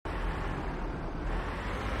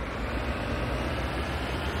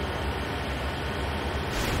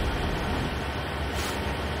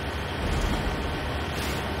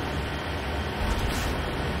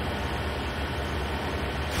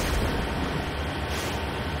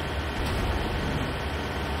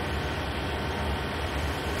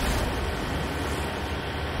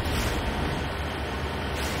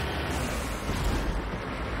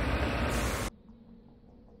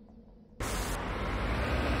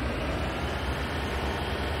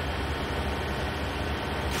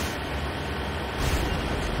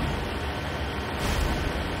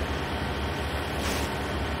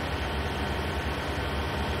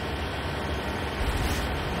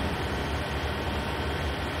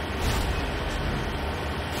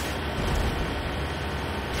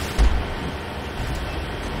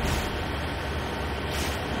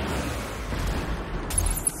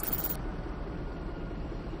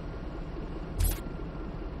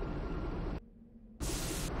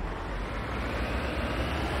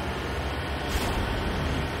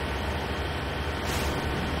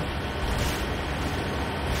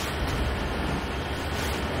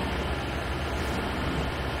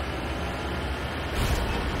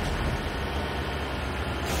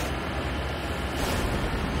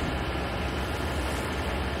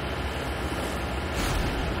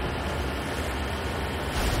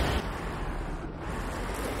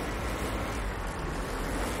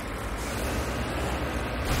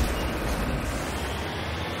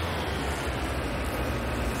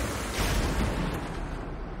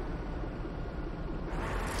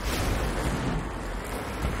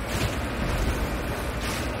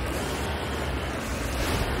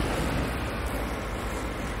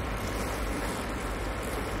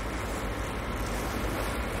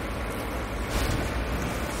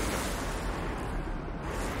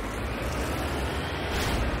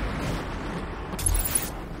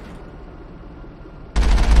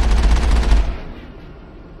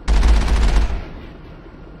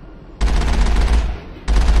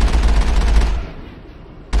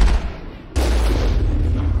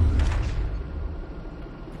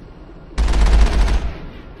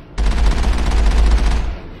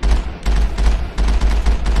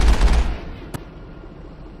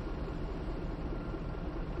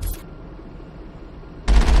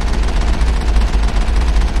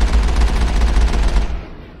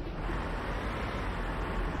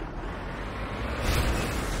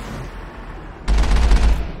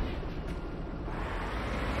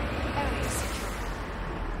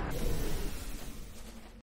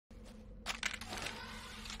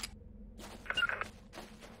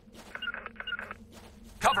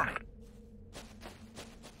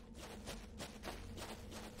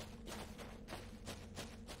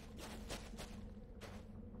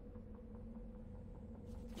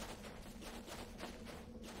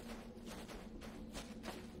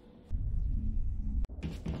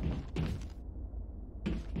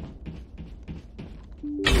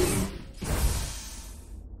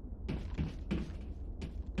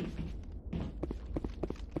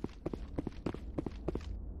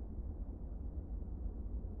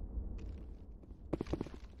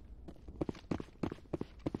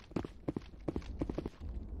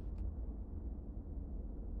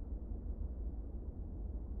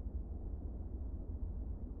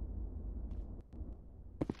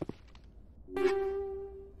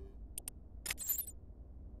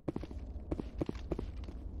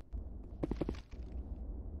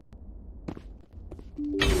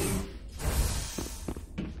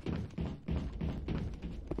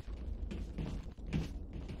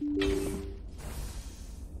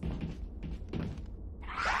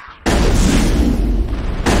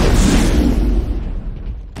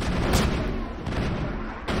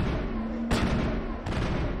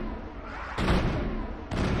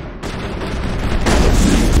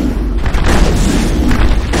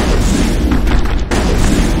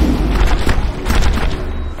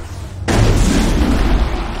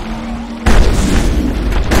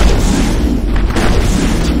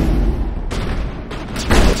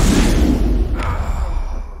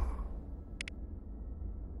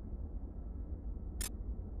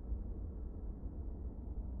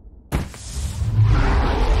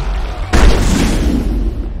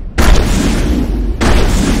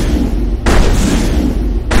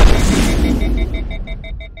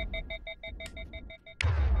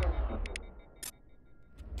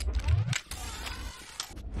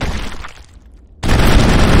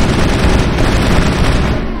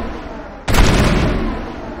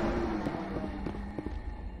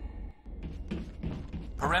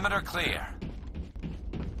Perimeter clear.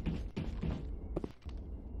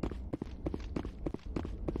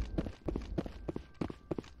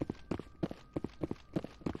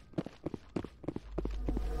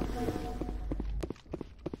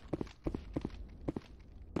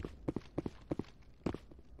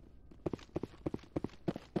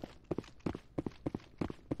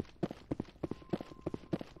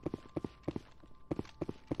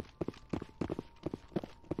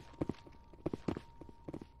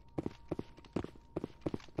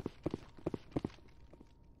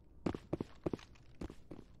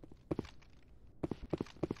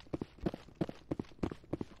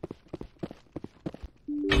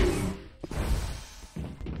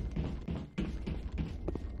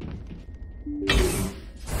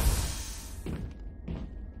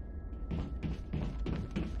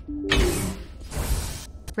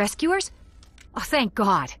 Rescuers? Oh, thank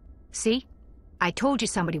God. See? I told you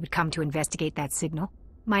somebody would come to investigate that signal.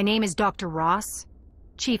 My name is Dr. Ross,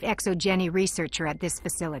 Chief Exogeny Researcher at this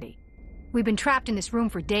facility. We've been trapped in this room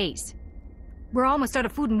for days. We're almost out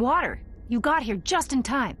of food and water. You got here just in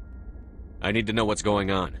time. I need to know what's going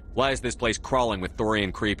on. Why is this place crawling with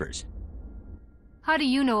Thorian creepers? How do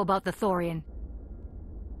you know about the Thorian?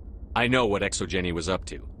 I know what Exogeny was up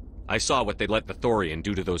to. I saw what they let the Thorian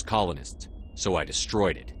do to those colonists, so I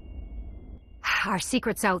destroyed it. Our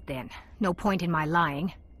secret's out then. No point in my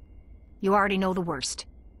lying. You already know the worst.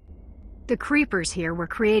 The creepers here were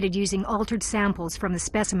created using altered samples from the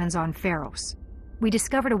specimens on Pharos. We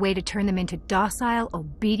discovered a way to turn them into docile,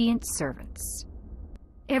 obedient servants.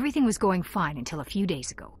 Everything was going fine until a few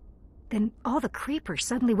days ago. Then all the creepers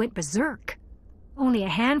suddenly went berserk. Only a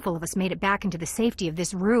handful of us made it back into the safety of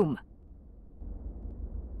this room.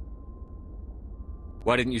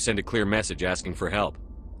 Why didn't you send a clear message asking for help?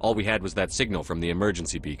 All we had was that signal from the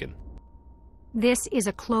emergency beacon. This is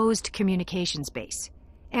a closed communications base.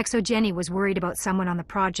 Exogeny was worried about someone on the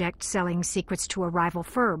project selling secrets to a rival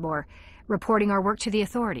firm or reporting our work to the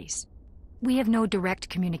authorities. We have no direct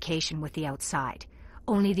communication with the outside,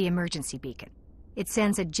 only the emergency beacon. It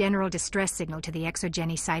sends a general distress signal to the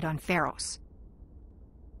Exogeny site on Pharos.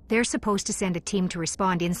 They're supposed to send a team to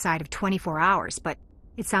respond inside of 24 hours, but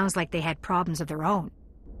it sounds like they had problems of their own.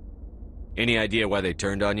 Any idea why they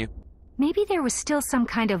turned on you? Maybe there was still some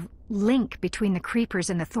kind of link between the creepers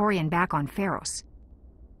and the Thorian back on Pharos.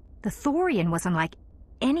 The Thorian was unlike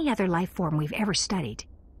any other life form we've ever studied.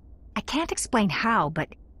 I can't explain how, but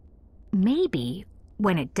maybe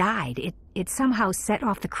when it died, it somehow set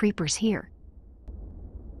off the creepers here.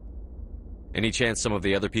 Any chance some of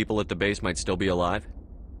the other people at the base might still be alive?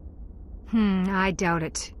 I doubt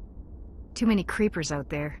it. Too many creepers out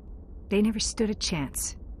there. They never stood a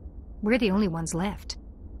chance. We're the only ones left.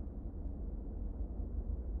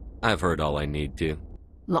 I've heard all I need to.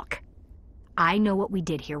 Look, I know what we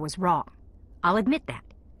did here was wrong. I'll admit that.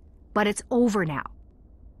 But it's over now.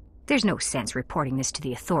 There's no sense reporting this to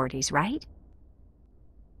the authorities, right?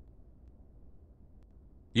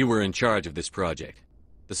 You were in charge of this project.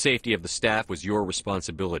 The safety of the staff was your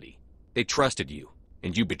responsibility. They trusted you,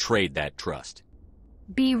 and you betrayed that trust.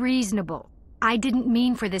 Be reasonable. I didn't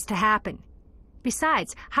mean for this to happen.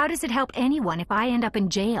 Besides, how does it help anyone if I end up in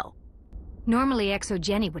jail? Normally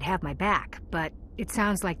Exogeny would have my back, but it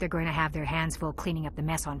sounds like they're going to have their hands full cleaning up the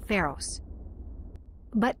mess on Pharos.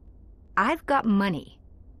 But I've got money.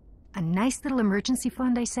 A nice little emergency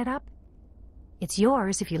fund I set up. It's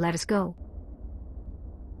yours if you let us go.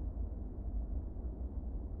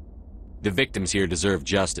 The victims here deserve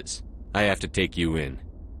justice. I have to take you in.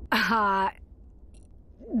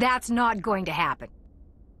 That's not going to happen.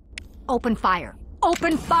 Open fire.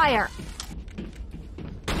 Open fire!